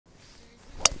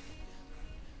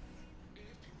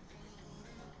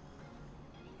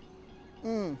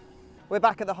We're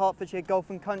back at the Hertfordshire Golf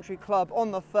and Country Club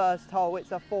on the first hole.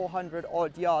 It's a 400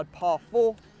 odd yard par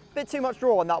 4. Bit too much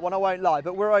draw on that one, I won't lie,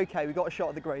 but we're okay. We got a shot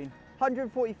at the green.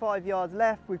 145 yards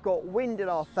left. We've got wind in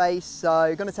our face,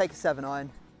 so going to take a 7-iron.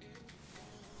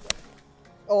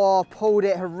 Oh, pulled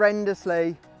it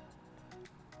horrendously.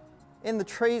 In the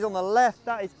trees on the left,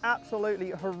 that is absolutely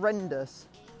horrendous.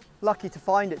 Lucky to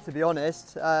find it, to be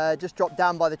honest. Just dropped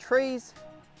down by the trees.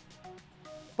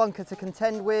 Bunker to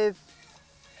contend with.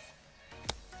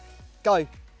 Go.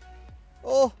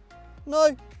 Oh,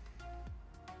 no.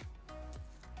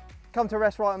 Come to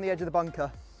rest right on the edge of the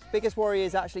bunker. Biggest worry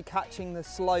is actually catching the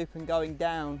slope and going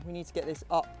down. We need to get this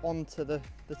up onto the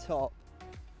top.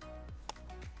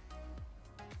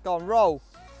 Go on, roll.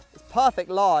 It's perfect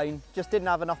line, just didn't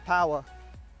have enough power.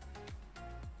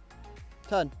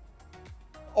 Turn.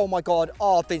 Oh my God,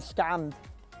 oh, I've been scammed.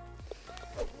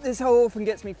 This hole often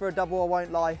gets me for a double, I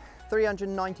won't lie.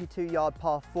 392 yard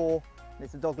par 4, and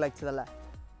it's a dog leg to the left.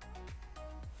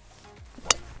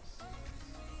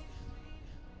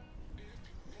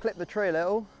 Clip the tree a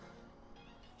little.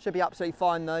 Should be absolutely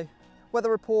fine though.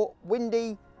 Weather report,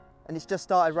 windy, and it's just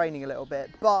started raining a little bit,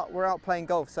 but we're out playing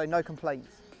golf, so no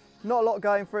complaints. Not a lot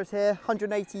going for us here.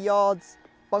 180 yards,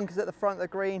 bunkers at the front of the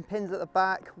green, pins at the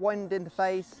back, wind in the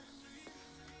face.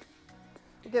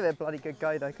 We'll give it a bloody good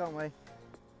go though, can't we?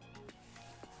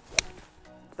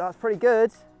 That's pretty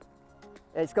good.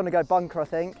 It's gonna go bunker, I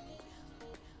think.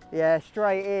 Yeah,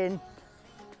 straight in.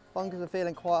 Bunkers are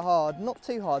feeling quite hard. Not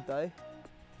too hard though.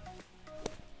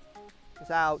 It's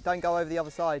out, don't go over the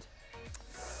other side.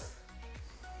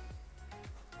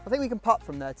 I think we can putt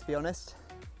from there, to be honest.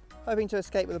 Hoping to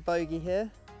escape with a bogey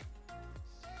here.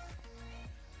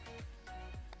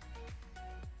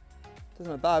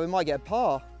 Doesn't look bad, we might get a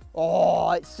par. Oh,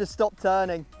 it's just stopped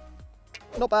turning.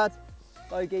 Not bad,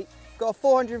 bogey. Got a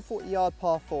 440 yard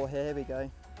par 4 here, here we go.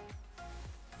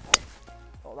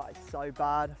 Oh, that is so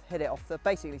bad. Hit it off the,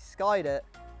 basically skied it.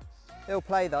 It'll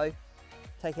play though.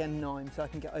 Take it a 9 so I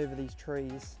can get over these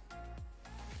trees.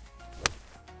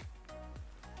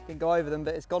 Didn't go over them,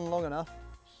 but it's gone long enough.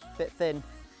 Bit thin.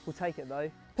 We'll take it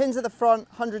though. Pins at the front,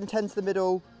 110 to the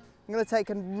middle. I'm going to take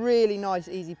a really nice,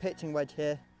 easy pitching wedge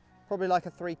here. Probably like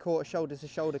a 3/4 shoulder to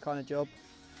shoulder kind of job.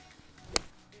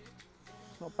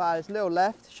 Not bad, it's a little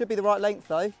left. Should be the right length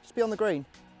though. Just be on the green.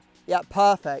 Yeah,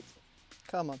 perfect.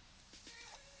 Come on.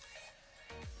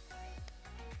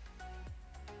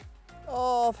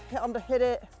 Oh, I've hit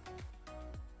it.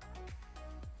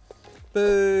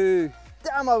 Boo.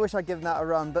 Damn, I wish I'd given that a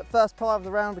run, but first par of the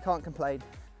round, we can't complain.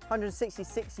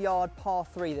 166 yard par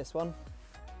 3 this one.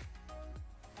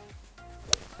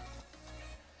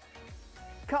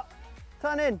 Cut,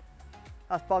 turn in.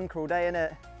 That's bunker all day,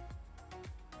 innit?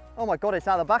 Oh my God, it's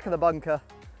out the back of the bunker.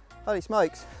 Holy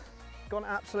smokes. Gone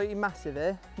absolutely massive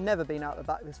here. Never been out the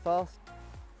back this fast.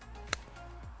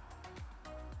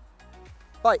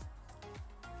 Bite.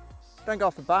 Don't go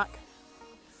off the back.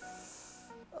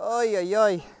 Oi, oi,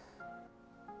 oi.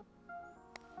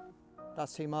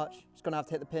 That's too much. Just gonna have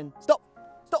to hit the pin. Stop,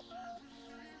 stop.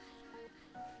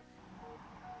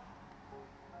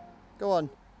 Go on.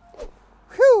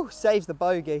 Whew, saves the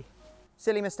bogey.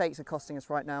 Silly mistakes are costing us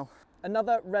right now.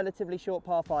 Another relatively short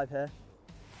par 5 here.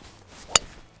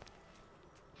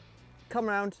 Come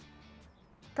round,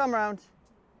 come round.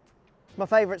 My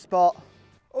favourite spot.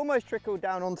 Almost trickled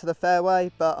down onto the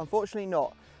fairway, but unfortunately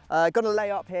not. Gonna lay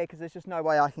up here because there's just no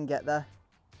way I can get there.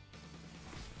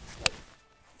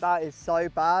 That is so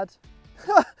bad.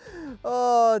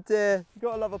 Oh dear, you've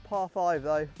got to love a par 5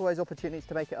 though. Always opportunities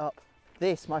to make it up.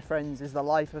 This, my friends, is the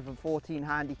life of a 14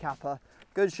 handicapper.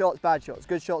 Good shots, bad shots,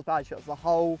 good shots, bad shots, the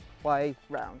whole way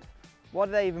round. Why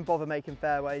do they even bother making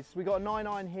fairways? We got a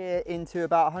 9-iron here into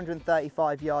about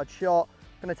 135 yard shot.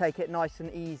 Gonna take it nice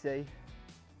and easy.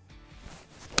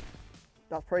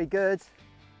 That's pretty good.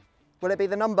 Will it be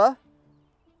the number?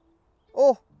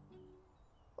 Oh,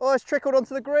 oh, it's trickled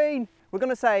onto the green. We're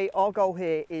gonna say our goal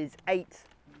here is 8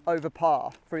 over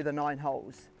par through the 9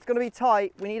 holes. It's gonna be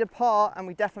tight. We need a par and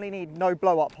we definitely need no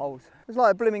blow up holes. It's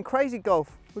like a blooming crazy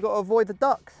golf. We've got to avoid the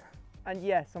ducks. And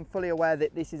yes, I'm fully aware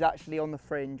that this is actually on the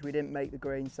fringe. We didn't make the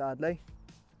green, sadly.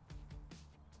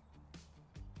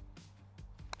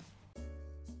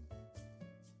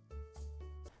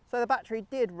 So the battery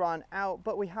did run out,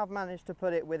 but we have managed to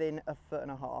put it within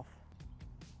 1.5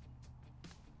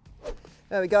 foot.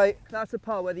 There we go, that's a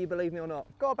par whether you believe me or not.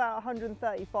 Got about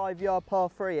 135 yard par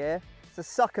 3 here. It's a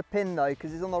sucker pin though,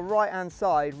 because it's on the right hand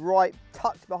side, right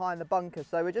tucked behind the bunker.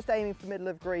 So we're just aiming for middle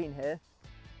of green here.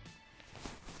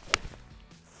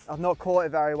 I've not caught it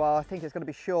very well, I think it's going to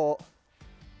be short.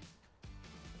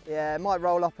 Yeah, it might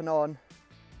roll up and on.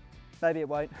 Maybe it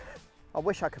won't. I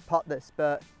wish I could putt this,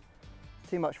 but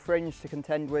too much fringe to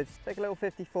contend with. Take a little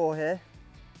 54 here.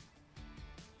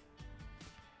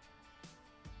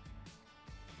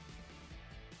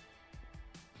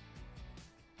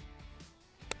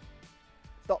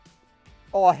 Stop.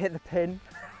 Oh, I hit the pin.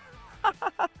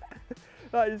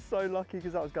 That is so lucky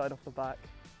because that was going off the back.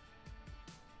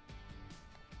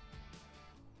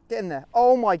 Get in there.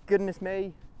 Oh my goodness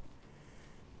me.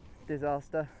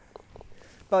 Disaster.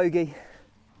 Bogey.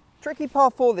 Tricky par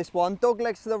 4 this one, dog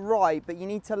legs to the right, but you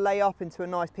need to lay up into a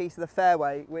nice piece of the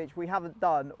fairway, which we haven't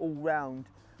done all round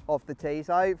off the tee,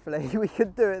 so hopefully we can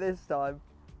do it this time.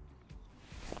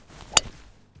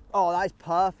 Oh, that is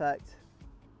perfect.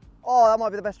 Oh, that might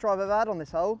be the best drive I've ever had on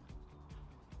this hole.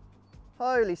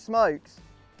 Holy smokes.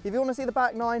 If you want to see the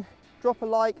back nine, drop a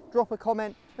like, drop a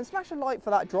comment, and smash a like for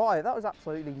that drive. That was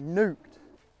absolutely nuked.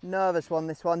 Nervous one,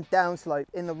 this one, downslope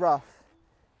in the rough.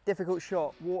 Difficult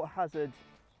shot, water hazard.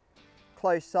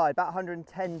 Close side, about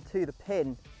 110 to the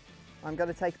pin. I'm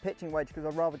going to take a pitching wedge because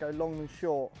I'd rather go long than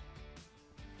short.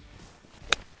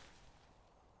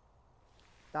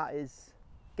 That is,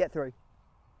 get through.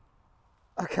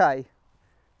 Okay,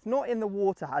 it's not in the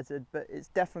water hazard, but it's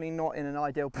definitely not in an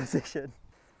ideal position.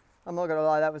 I'm not going to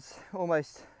lie, that was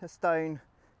almost a stone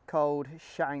cold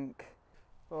shank.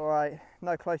 All right,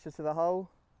 no closer to the hole.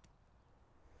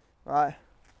 Right,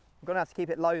 I'm going to have to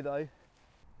keep it low though.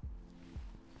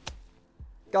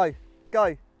 Go,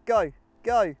 go, go,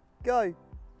 go, go.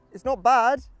 It's not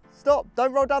bad. Stop,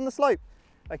 don't roll down the slope.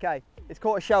 Okay, it's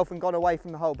caught a shelf and gone away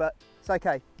from the hole, but it's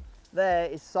okay. There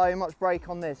is so much break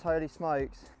on this, holy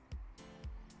smokes.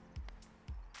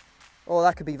 Oh,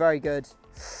 that could be very good.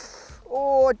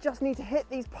 Oh, I just need to hit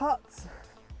these putts.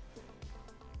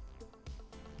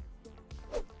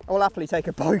 I will happily take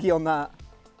a bogey on that.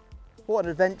 What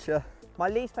an adventure. My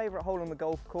least favourite hole on the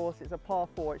golf course, it's a par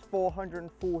 4, it's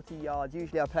 440 yards.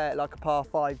 Usually I play it like a par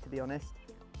 5 to be honest.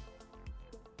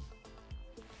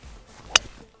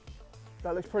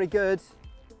 That looks pretty good.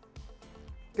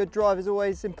 Good drive is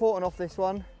always important off this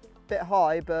one. Bit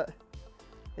high, but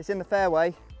it's in the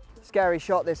fairway. Scary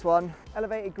shot this one.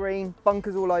 Elevated green,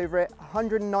 bunkers all over it,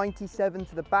 197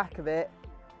 to the back of it.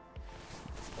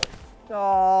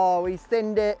 Oh, he's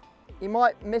thinned it. He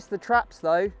might miss the traps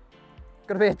though.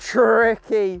 Gonna be a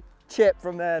tricky chip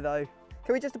from there though.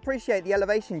 Can we just appreciate the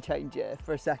elevation change here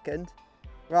for a second?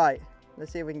 Right,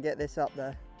 let's see if we can get this up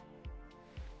there.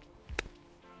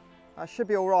 That should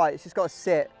be all right, it's just got to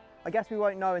sit. I guess we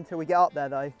won't know until we get up there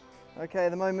though. Okay,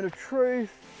 the moment of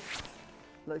truth.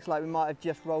 Looks like we might have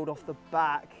just rolled off the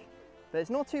back, but it's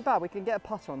not too bad, we can get a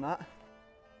putt on that.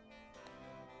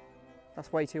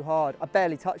 That's way too hard. I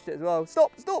barely touched it as well.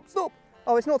 Stop, stop, stop.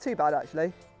 Oh, it's not too bad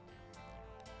actually.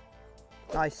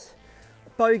 Nice.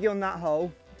 Bogey on that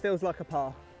hole, feels like a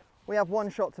par. We have one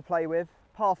shot to play with,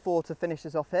 par 4 to finish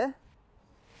us off here.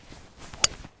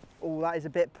 Oh, that is a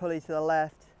bit pulley to the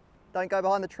left. Don't go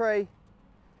behind the tree.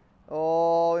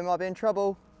 Oh, we might be in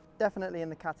trouble. Definitely in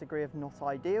the category of not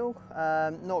ideal.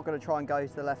 Not going to try and go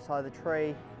to the left side of the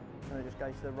tree. I'm going to just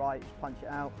go to the right, just punch it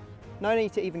out. No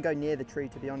need to even go near the tree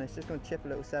to be honest, just going to chip a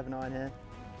little 7-iron here.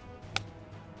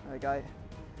 There we go.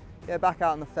 Go back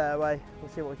out on the fairway,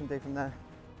 we'll see what we can do from there.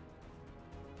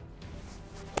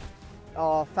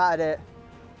 Oh, fatted it.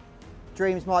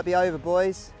 Dreams might be over,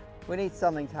 boys. We need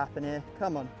something to happen here,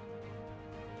 come on.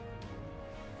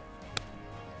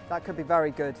 That could be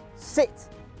very good. Sit,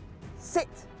 sit.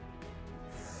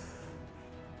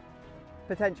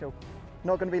 Potential.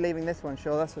 Not going to be leaving this one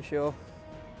sure, that's for sure.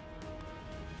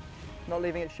 Not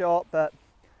leaving it short, but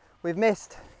we've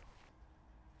missed.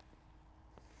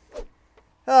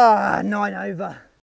 Ah, 9 over.